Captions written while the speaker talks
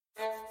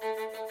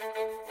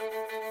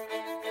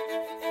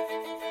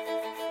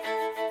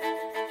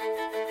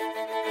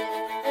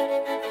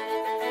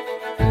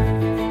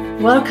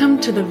Welcome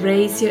to the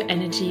Raise Your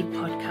Energy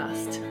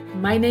podcast.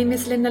 My name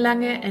is Linda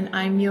Lange and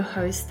I'm your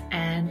host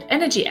and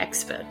energy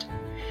expert.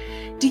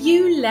 Do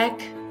you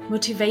lack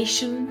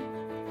motivation?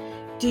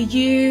 Do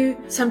you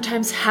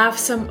sometimes have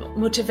some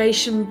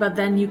motivation, but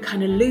then you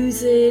kind of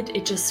lose it?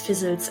 It just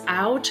fizzles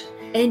out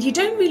and you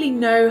don't really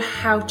know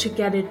how to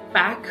get it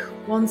back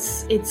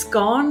once it's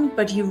gone,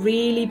 but you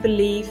really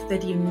believe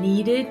that you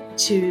need it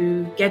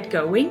to get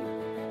going?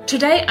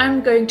 Today,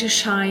 I'm going to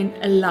shine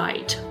a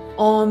light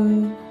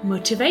on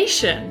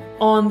motivation,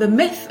 on the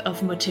myth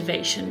of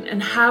motivation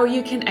and how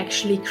you can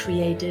actually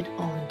create it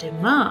on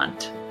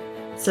demand.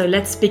 So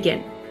let's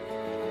begin.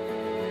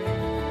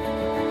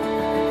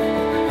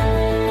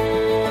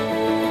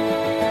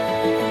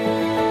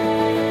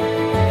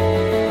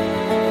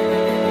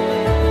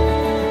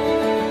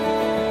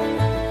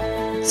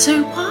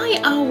 So why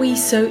are we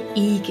so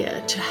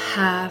eager to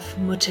have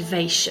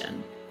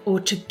motivation or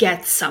to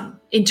get some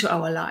into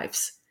our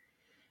lives?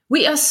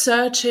 We are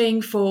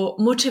searching for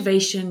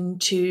motivation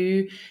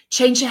to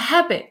change a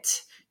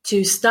habit,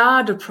 to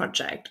start a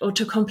project or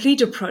to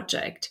complete a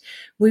project.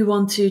 We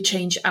want to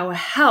change our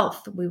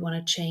health. We want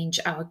to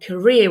change our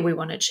career. We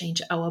want to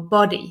change our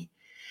body.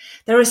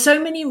 There are so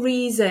many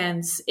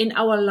reasons in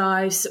our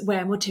lives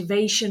where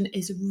motivation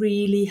is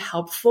really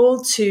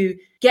helpful to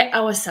get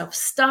ourselves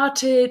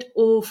started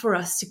or for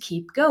us to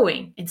keep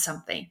going in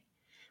something.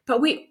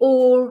 But we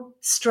all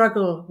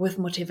struggle with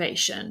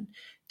motivation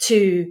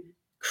to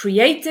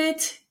create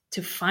it,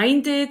 to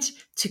find it,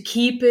 to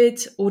keep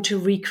it, or to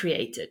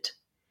recreate it.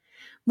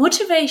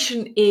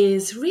 Motivation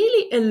is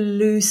really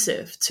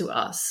elusive to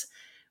us.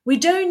 We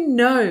don't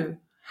know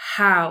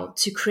how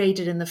to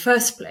create it in the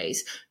first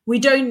place. We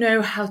don't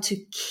know how to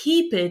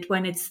keep it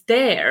when it's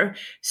there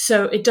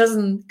so it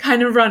doesn't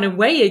kind of run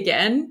away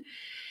again.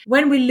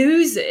 When we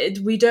lose it,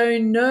 we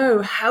don't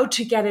know how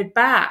to get it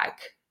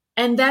back.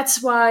 And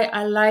that's why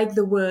I like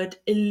the word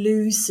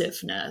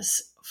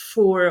elusiveness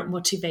for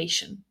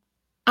motivation.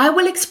 I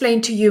will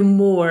explain to you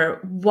more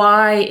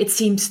why it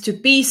seems to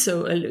be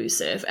so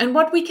elusive and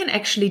what we can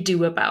actually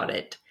do about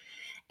it.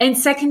 And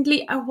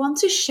secondly, I want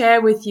to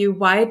share with you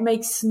why it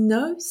makes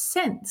no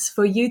sense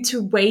for you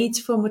to wait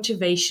for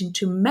motivation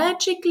to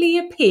magically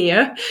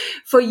appear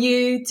for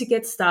you to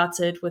get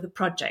started with a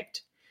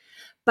project.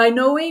 By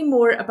knowing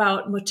more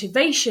about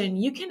motivation,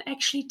 you can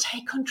actually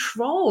take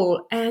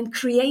control and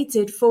create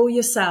it for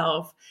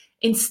yourself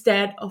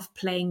instead of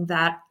playing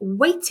that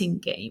waiting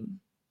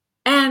game.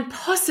 And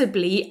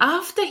possibly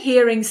after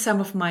hearing some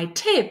of my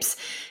tips,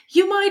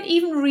 you might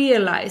even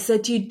realize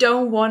that you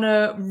don't want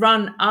to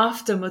run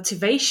after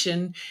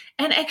motivation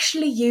and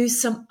actually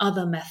use some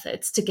other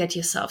methods to get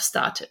yourself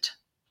started.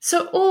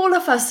 So all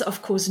of us,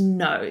 of course,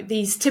 know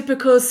these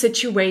typical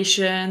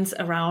situations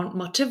around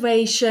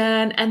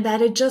motivation and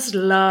that it just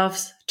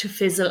loves to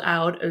fizzle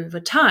out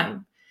over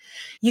time.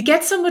 You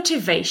get some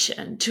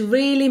motivation to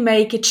really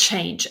make a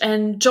change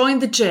and join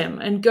the gym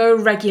and go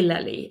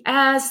regularly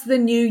as the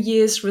New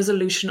Year's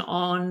resolution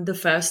on the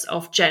 1st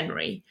of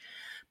January.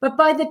 But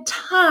by the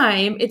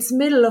time it's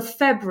middle of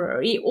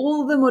February,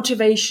 all the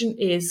motivation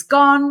is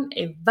gone,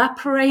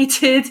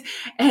 evaporated,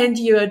 and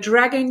you are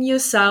dragging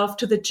yourself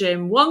to the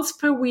gym once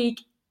per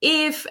week,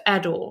 if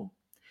at all.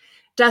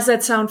 Does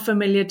that sound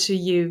familiar to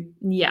you?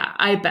 Yeah,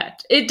 I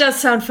bet. It does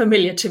sound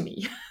familiar to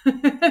me.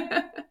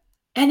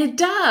 And it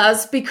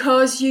does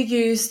because you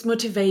used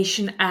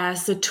motivation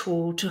as a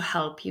tool to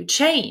help you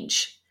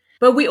change.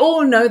 But we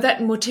all know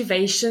that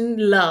motivation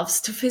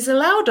loves to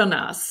fizzle out on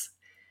us.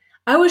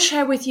 I will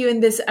share with you in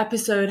this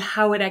episode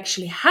how it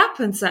actually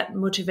happens that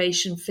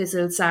motivation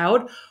fizzles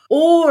out,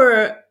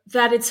 or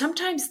that it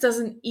sometimes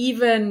doesn't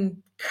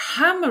even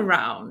come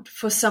around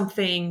for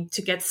something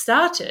to get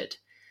started.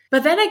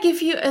 But then I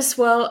give you as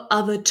well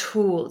other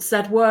tools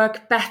that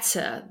work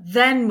better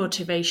than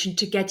motivation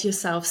to get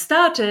yourself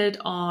started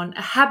on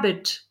a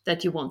habit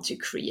that you want to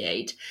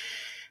create,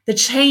 the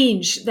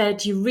change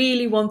that you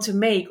really want to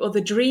make, or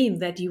the dream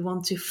that you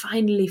want to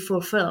finally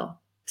fulfill.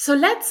 So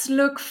let's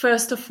look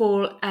first of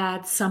all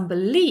at some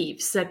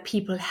beliefs that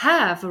people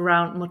have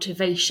around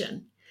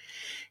motivation.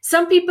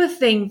 Some people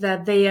think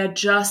that they are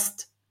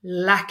just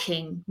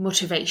lacking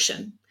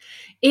motivation.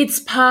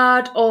 It's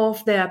part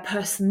of their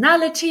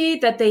personality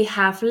that they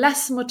have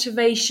less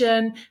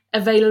motivation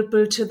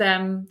available to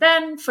them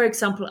than, for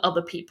example,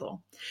 other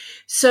people.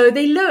 So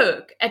they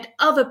look at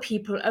other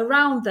people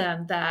around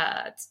them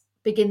that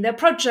begin their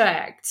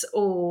projects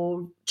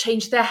or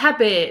change their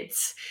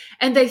habits,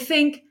 and they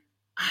think,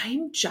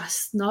 I'm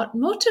just not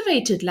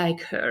motivated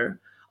like her.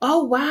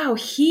 Oh, wow,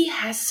 he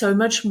has so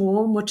much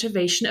more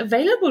motivation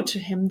available to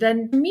him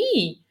than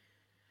me.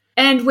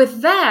 And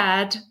with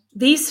that,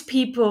 these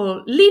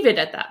people leave it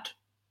at that.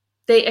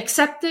 They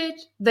accept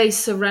it, they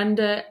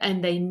surrender,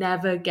 and they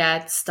never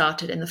get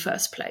started in the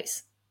first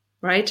place,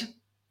 right?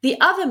 The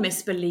other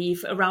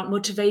misbelief around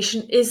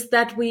motivation is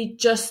that we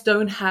just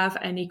don't have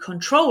any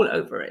control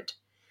over it,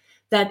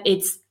 that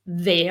it's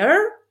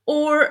there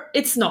or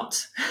it's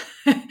not.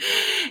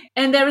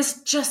 And there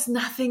is just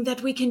nothing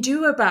that we can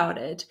do about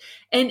it.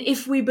 And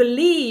if we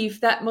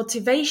believe that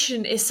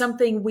motivation is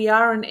something we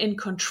aren't in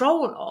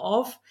control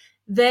of,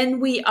 then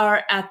we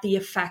are at the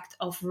effect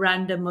of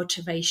random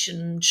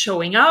motivation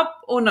showing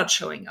up or not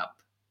showing up.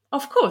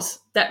 Of course,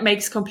 that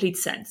makes complete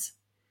sense.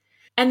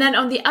 And then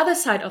on the other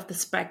side of the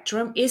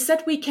spectrum is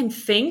that we can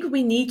think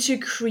we need to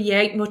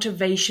create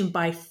motivation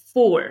by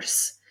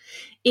force.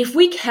 If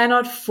we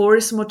cannot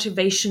force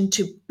motivation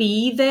to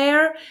be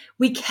there,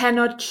 we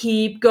cannot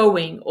keep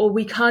going, or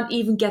we can't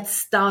even get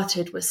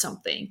started with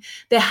something.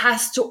 There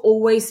has to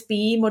always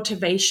be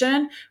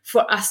motivation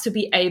for us to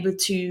be able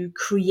to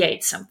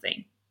create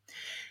something.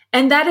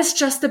 And that is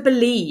just a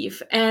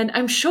belief. And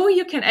I'm sure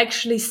you can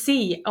actually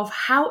see of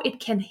how it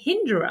can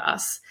hinder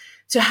us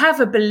to have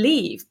a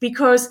belief,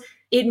 because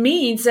it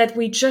means that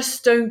we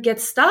just don't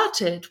get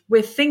started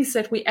with things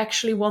that we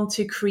actually want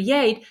to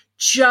create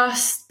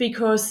just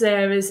because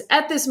there is,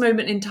 at this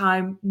moment in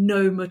time,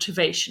 no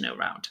motivation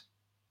around.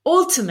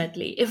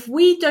 Ultimately, if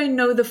we don't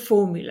know the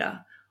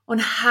formula on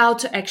how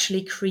to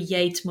actually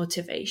create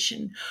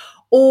motivation,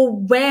 or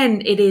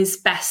when it is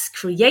best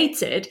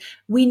created,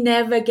 we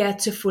never get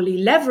to fully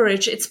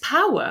leverage its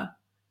power.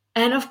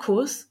 And of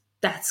course,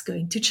 that's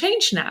going to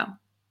change now.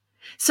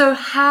 So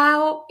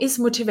how is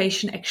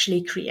motivation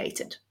actually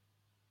created?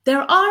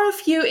 There are a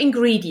few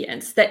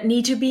ingredients that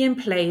need to be in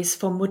place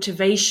for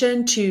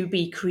motivation to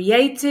be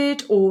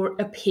created or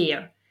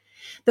appear.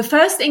 The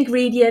first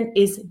ingredient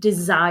is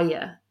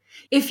desire.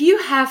 If you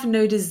have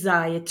no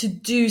desire to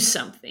do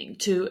something,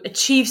 to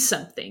achieve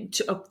something,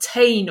 to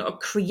obtain or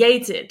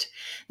create it,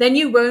 then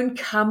you won't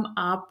come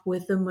up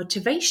with the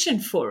motivation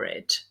for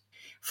it.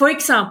 For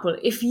example,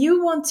 if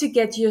you want to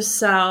get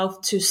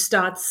yourself to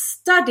start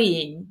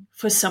studying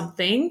for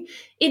something,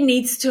 it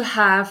needs to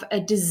have a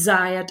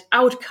desired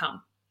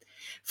outcome.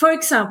 For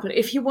example,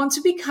 if you want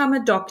to become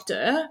a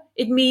doctor,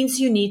 it means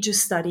you need to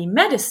study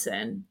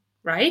medicine,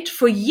 right?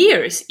 For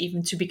years,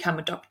 even to become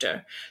a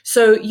doctor.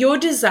 So your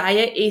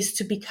desire is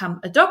to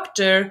become a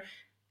doctor,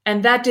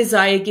 and that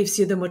desire gives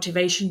you the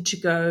motivation to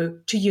go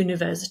to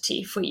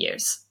university for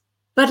years.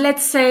 But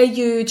let's say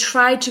you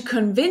try to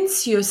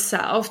convince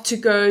yourself to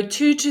go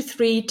 2 to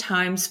 3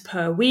 times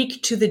per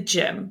week to the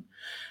gym.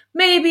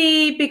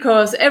 Maybe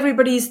because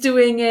everybody's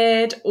doing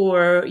it,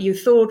 or you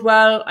thought,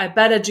 well, I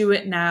better do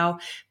it now.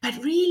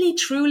 But really,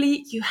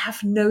 truly, you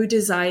have no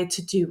desire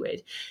to do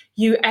it.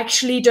 You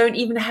actually don't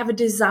even have a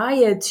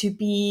desire to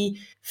be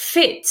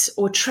fit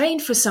or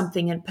trained for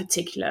something in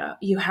particular.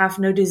 You have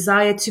no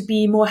desire to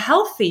be more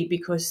healthy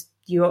because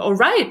you're all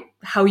right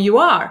how you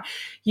are.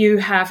 You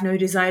have no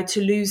desire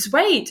to lose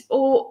weight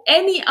or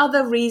any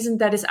other reason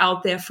that is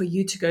out there for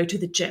you to go to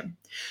the gym.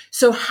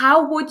 So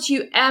how would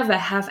you ever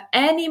have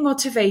any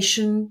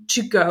motivation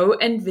to go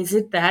and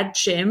visit that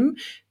gym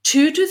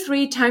 2 to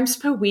 3 times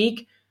per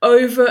week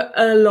over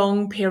a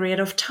long period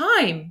of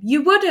time?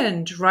 You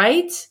wouldn't,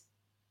 right?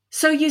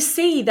 So you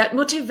see that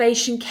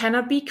motivation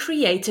cannot be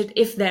created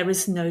if there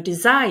is no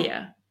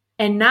desire.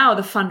 And now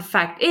the fun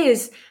fact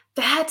is,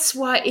 that's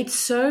why it's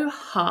so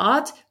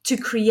hard to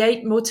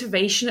create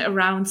motivation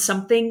around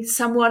something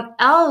someone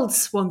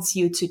else wants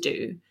you to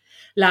do.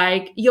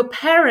 Like your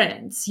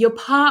parents, your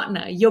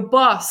partner, your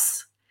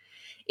boss.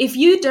 If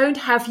you don't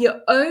have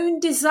your own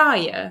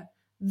desire,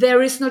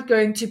 there is not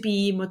going to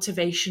be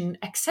motivation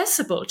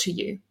accessible to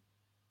you.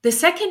 The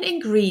second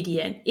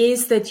ingredient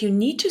is that you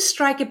need to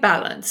strike a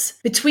balance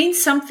between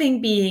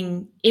something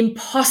being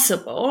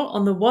impossible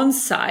on the one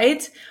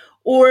side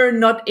or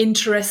not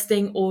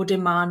interesting or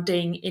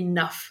demanding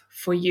enough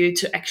for you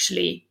to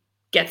actually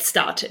get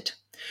started.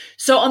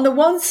 So on the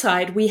one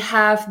side, we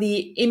have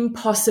the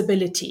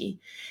impossibility.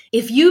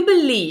 If you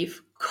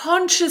believe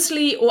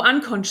consciously or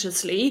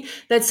unconsciously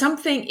that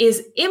something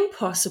is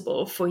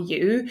impossible for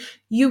you,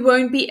 you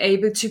won't be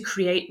able to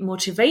create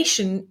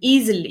motivation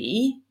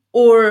easily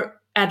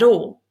or at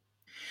all.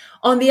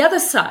 On the other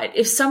side,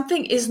 if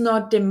something is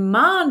not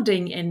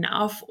demanding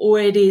enough or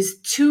it is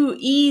too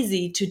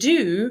easy to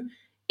do,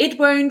 it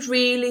won't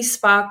really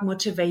spark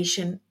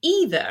motivation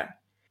either.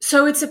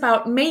 So it's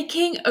about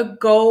making a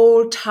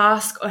goal,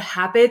 task, or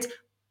habit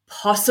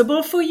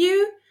possible for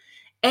you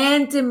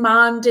and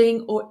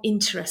demanding or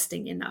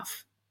interesting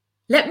enough.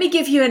 Let me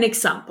give you an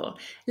example.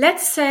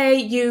 Let's say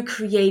you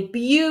create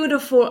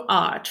beautiful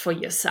art for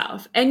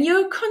yourself and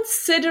you're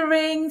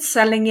considering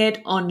selling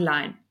it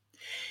online.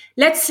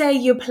 Let's say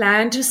you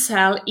plan to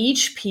sell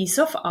each piece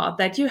of art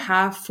that you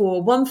have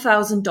for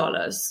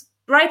 $1,000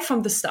 right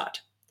from the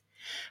start.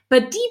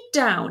 But deep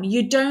down,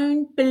 you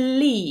don't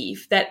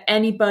believe that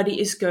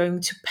anybody is going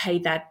to pay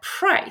that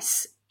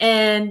price,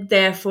 and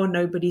therefore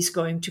nobody's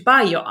going to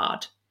buy your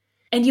art.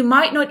 And you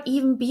might not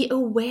even be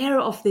aware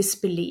of this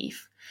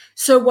belief.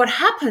 So what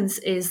happens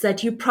is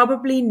that you're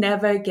probably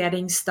never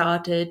getting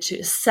started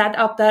to set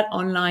up that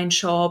online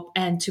shop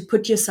and to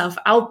put yourself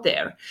out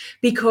there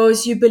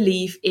because you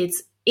believe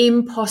it's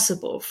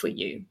impossible for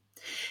you.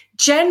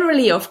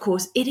 Generally, of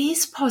course, it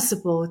is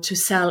possible to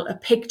sell a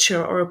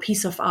picture or a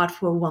piece of art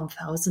for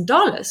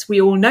 $1,000.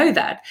 We all know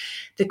that.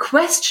 The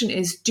question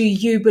is, do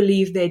you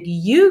believe that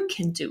you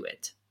can do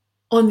it?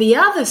 On the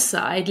other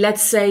side,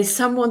 let's say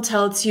someone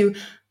tells you,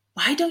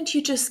 why don't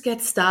you just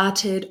get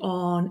started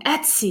on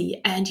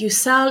Etsy and you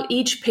sell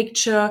each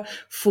picture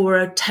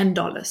for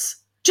 $10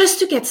 just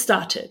to get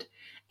started?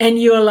 And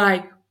you're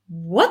like,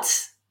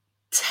 what?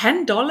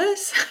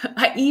 $10?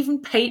 I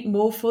even paid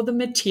more for the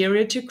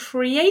material to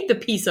create the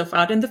piece of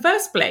art in the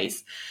first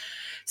place.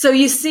 So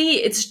you see,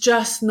 it's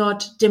just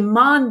not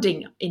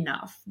demanding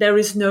enough. There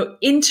is no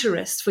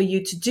interest for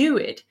you to do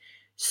it.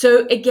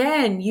 So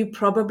again, you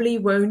probably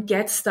won't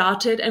get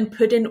started and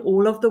put in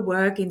all of the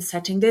work in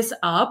setting this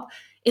up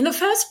in the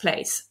first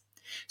place.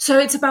 So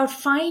it's about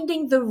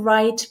finding the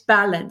right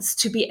balance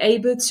to be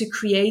able to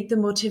create the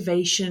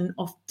motivation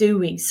of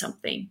doing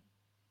something.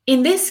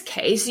 In this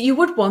case, you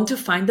would want to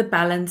find the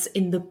balance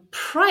in the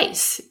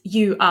price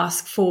you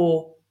ask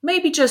for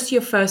maybe just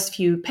your first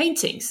few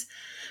paintings.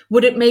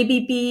 Would it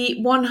maybe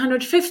be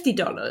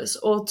 $150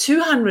 or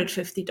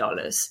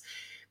 $250?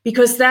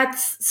 Because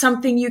that's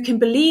something you can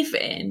believe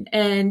in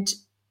and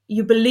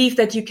you believe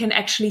that you can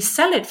actually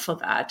sell it for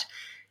that.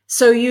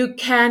 So you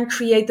can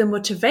create the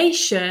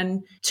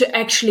motivation to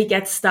actually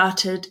get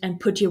started and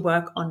put your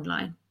work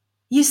online.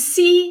 You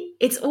see,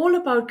 it's all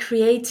about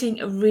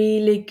creating a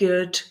really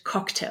good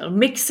cocktail,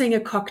 mixing a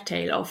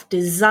cocktail of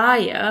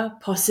desire,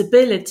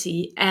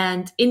 possibility,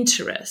 and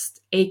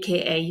interest,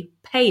 aka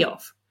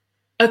payoff.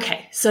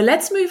 Okay, so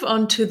let's move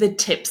on to the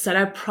tips that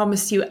I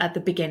promised you at the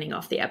beginning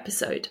of the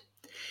episode.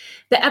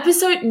 The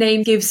episode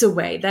name gives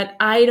away that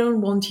I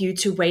don't want you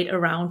to wait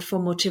around for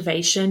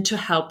motivation to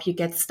help you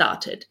get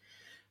started.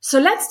 So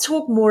let's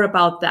talk more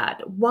about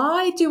that.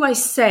 Why do I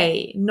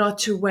say not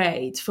to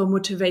wait for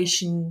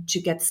motivation to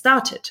get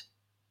started?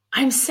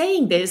 I'm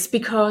saying this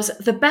because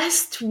the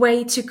best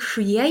way to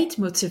create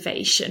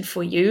motivation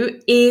for you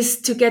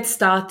is to get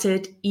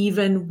started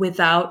even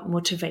without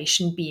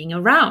motivation being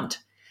around.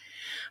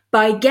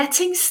 By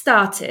getting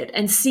started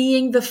and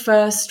seeing the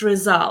first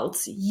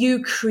results,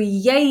 you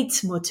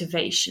create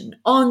motivation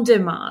on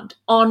demand,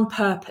 on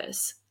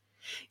purpose.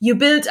 You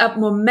build up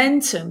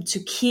momentum to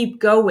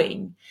keep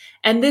going.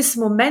 And this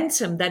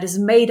momentum that is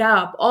made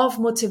up of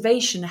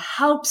motivation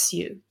helps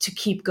you to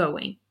keep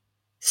going.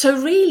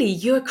 So really,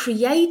 you're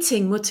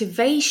creating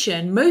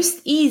motivation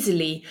most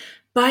easily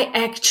by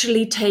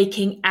actually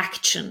taking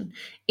action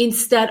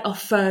instead of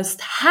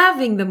first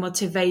having the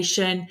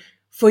motivation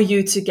for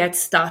you to get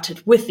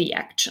started with the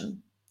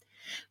action.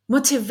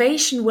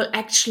 Motivation will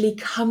actually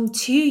come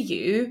to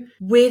you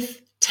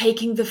with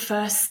taking the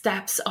first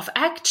steps of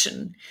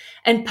action,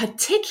 and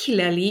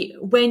particularly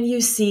when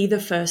you see the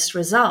first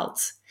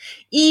results.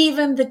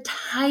 Even the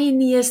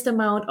tiniest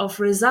amount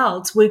of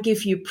results will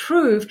give you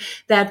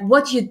proof that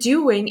what you're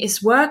doing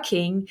is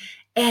working,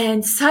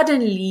 and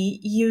suddenly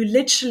you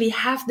literally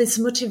have this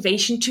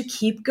motivation to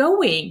keep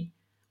going.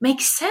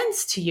 Makes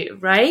sense to you,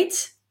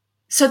 right?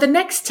 So the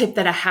next tip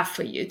that I have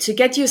for you to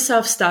get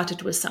yourself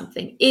started with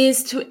something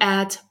is to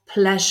add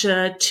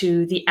pleasure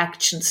to the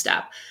action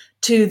step,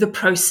 to the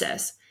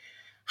process.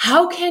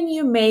 How can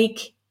you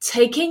make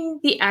taking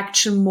the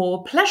action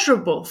more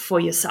pleasurable for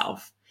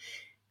yourself?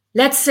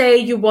 Let's say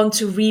you want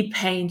to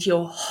repaint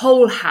your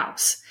whole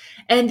house,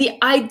 and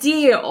the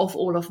idea of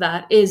all of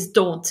that is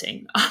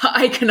daunting.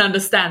 I can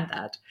understand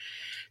that.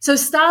 So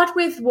start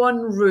with one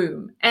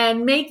room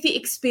and make the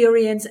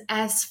experience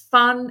as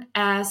fun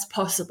as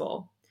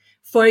possible.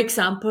 For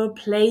example,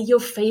 play your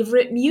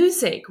favorite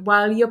music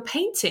while you're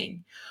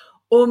painting.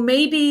 Or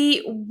maybe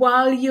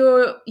while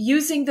you're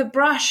using the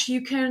brush,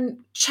 you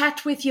can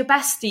chat with your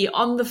bestie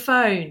on the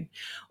phone,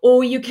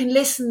 or you can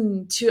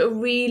listen to a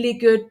really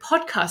good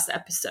podcast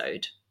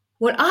episode.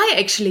 What I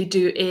actually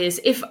do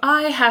is if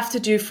I have to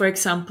do, for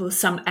example,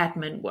 some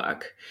admin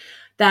work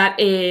that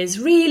is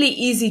really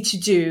easy to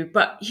do,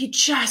 but you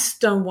just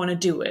don't want to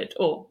do it,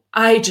 or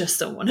I just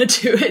don't want to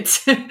do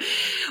it.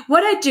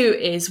 What I do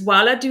is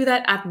while I do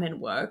that admin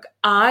work,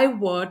 I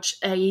watch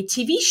a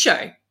TV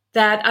show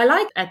that I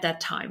like at that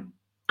time.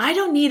 I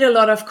don't need a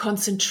lot of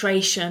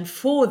concentration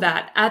for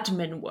that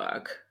admin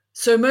work.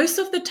 So most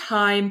of the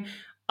time,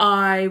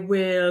 I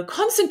will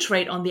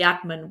concentrate on the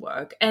admin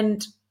work.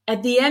 And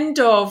at the end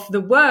of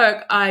the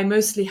work, I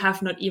mostly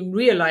have not even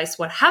realized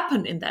what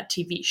happened in that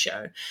TV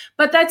show.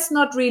 But that's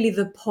not really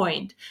the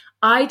point.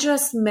 I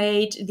just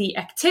made the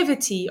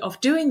activity of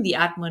doing the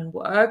admin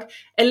work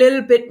a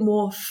little bit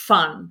more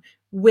fun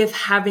with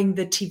having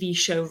the TV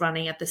show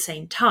running at the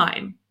same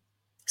time.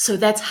 So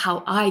that's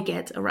how I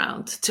get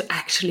around to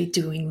actually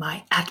doing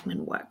my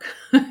admin work.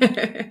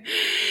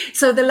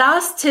 So the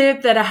last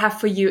tip that I have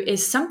for you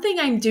is something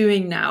I'm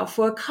doing now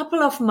for a couple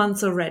of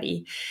months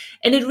already.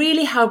 And it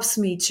really helps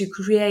me to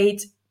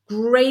create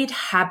great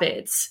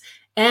habits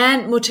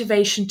and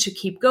motivation to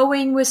keep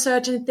going with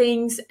certain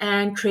things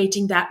and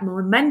creating that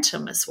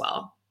momentum as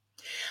well.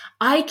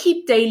 I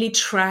keep daily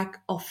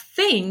track of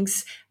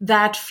things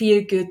that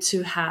feel good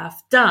to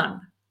have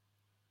done.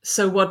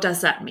 So what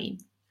does that mean?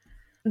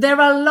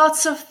 There are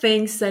lots of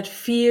things that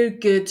feel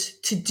good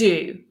to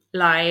do,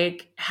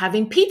 like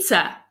having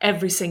pizza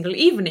every single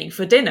evening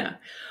for dinner,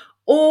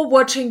 or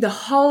watching the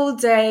whole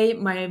day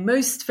my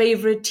most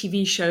favorite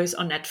TV shows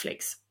on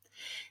Netflix.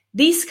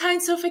 These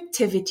kinds of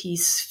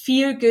activities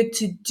feel good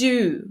to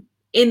do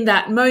in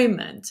that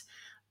moment,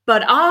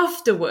 but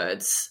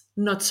afterwards,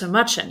 not so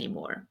much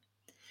anymore.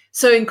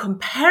 So in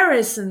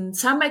comparison,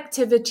 some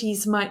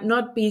activities might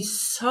not be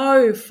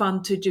so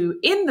fun to do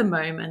in the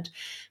moment,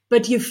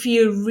 but you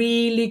feel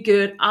really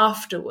good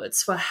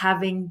afterwards for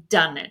having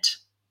done it.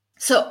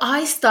 So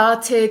I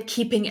started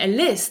keeping a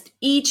list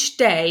each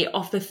day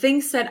of the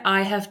things that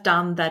I have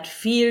done that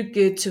feel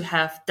good to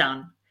have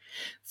done.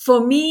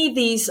 For me,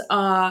 these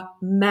are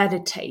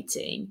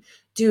meditating,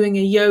 doing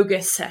a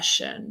yoga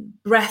session,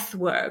 breath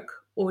work,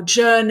 or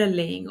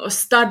journaling or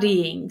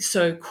studying,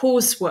 so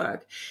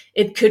coursework.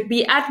 It could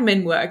be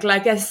admin work,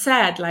 like I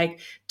said, like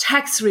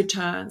tax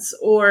returns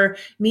or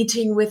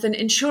meeting with an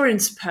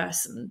insurance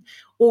person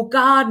or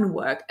garden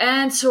work,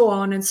 and so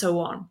on and so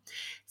on.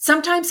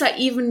 Sometimes I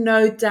even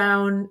note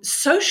down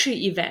social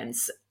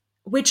events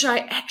which I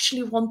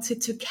actually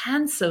wanted to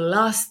cancel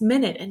last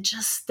minute and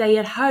just stay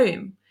at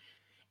home.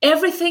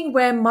 Everything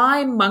where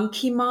my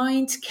monkey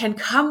mind can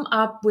come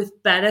up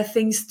with better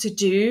things to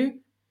do,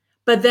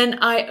 but then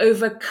I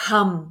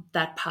overcome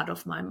that part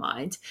of my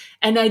mind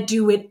and I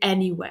do it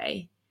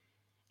anyway.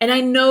 And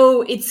I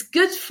know it's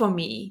good for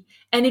me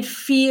and it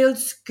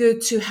feels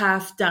good to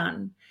have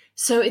done.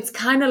 So it's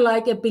kind of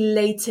like a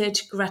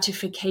belated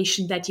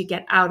gratification that you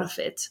get out of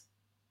it.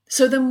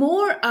 So the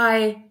more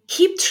I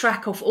keep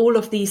track of all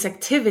of these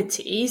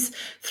activities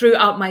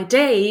throughout my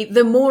day,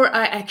 the more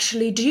I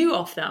actually do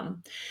of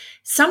them.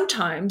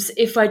 Sometimes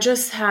if I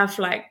just have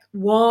like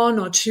one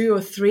or two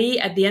or three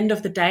at the end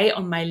of the day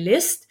on my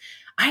list,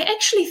 I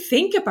actually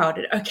think about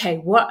it. Okay,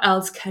 what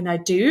else can I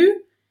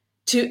do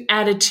to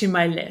add it to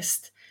my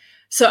list?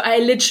 So I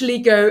literally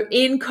go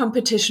in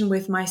competition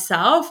with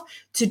myself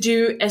to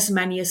do as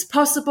many as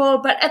possible,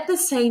 but at the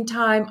same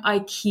time, I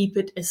keep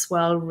it as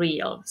well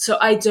real. So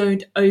I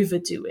don't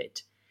overdo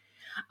it.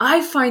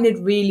 I find it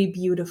really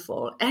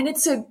beautiful and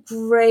it's a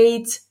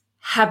great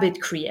habit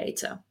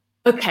creator.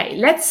 Okay,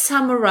 let's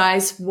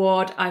summarize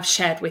what I've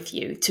shared with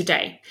you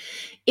today.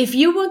 If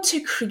you want to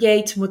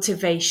create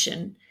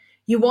motivation,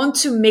 you want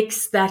to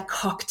mix that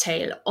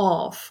cocktail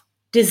of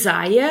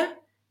desire,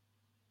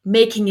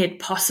 making it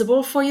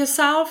possible for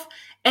yourself,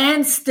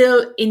 and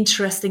still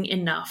interesting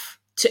enough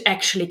to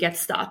actually get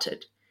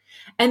started.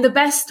 And the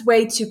best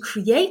way to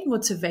create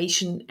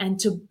motivation and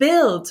to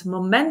build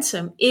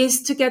momentum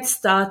is to get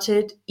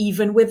started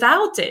even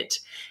without it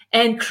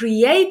and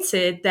create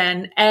it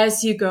then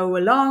as you go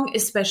along,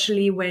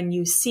 especially when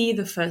you see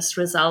the first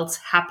results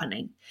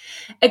happening.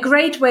 A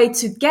great way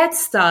to get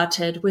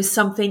started with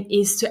something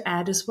is to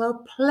add as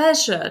well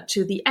pleasure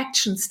to the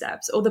action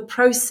steps or the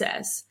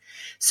process,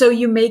 so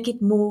you make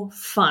it more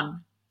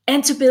fun.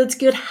 And to build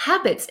good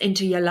habits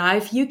into your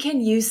life, you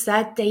can use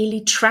that daily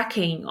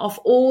tracking of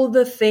all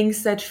the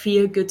things that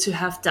feel good to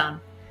have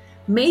done.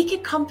 Make a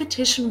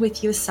competition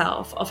with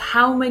yourself of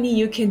how many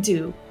you can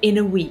do in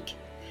a week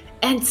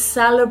and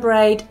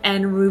celebrate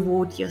and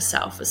reward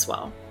yourself as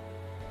well.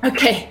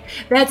 Okay,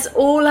 that's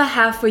all I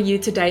have for you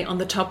today on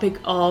the topic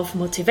of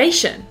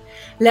motivation.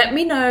 Let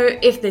me know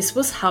if this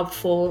was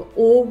helpful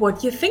or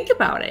what you think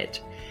about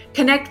it.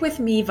 Connect with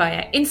me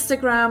via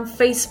Instagram,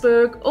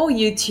 Facebook, or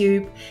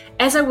YouTube,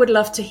 as I would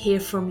love to hear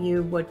from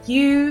you what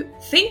you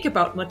think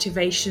about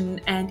motivation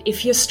and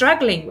if you're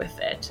struggling with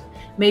it.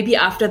 Maybe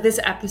after this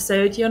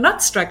episode, you're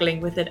not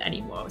struggling with it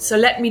anymore, so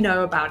let me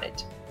know about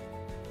it.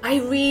 I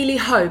really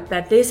hope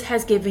that this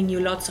has given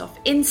you lots of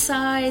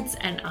insights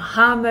and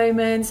aha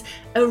moments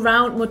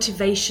around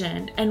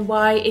motivation and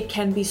why it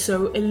can be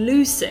so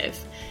elusive.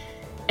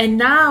 And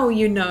now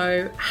you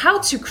know how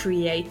to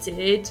create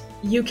it,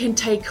 you can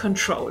take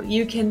control,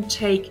 you can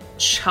take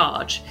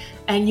charge,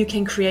 and you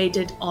can create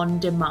it on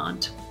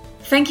demand.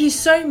 Thank you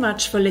so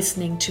much for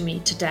listening to me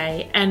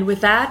today. And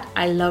with that,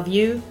 I love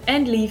you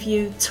and leave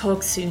you.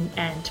 Talk soon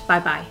and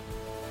bye-bye.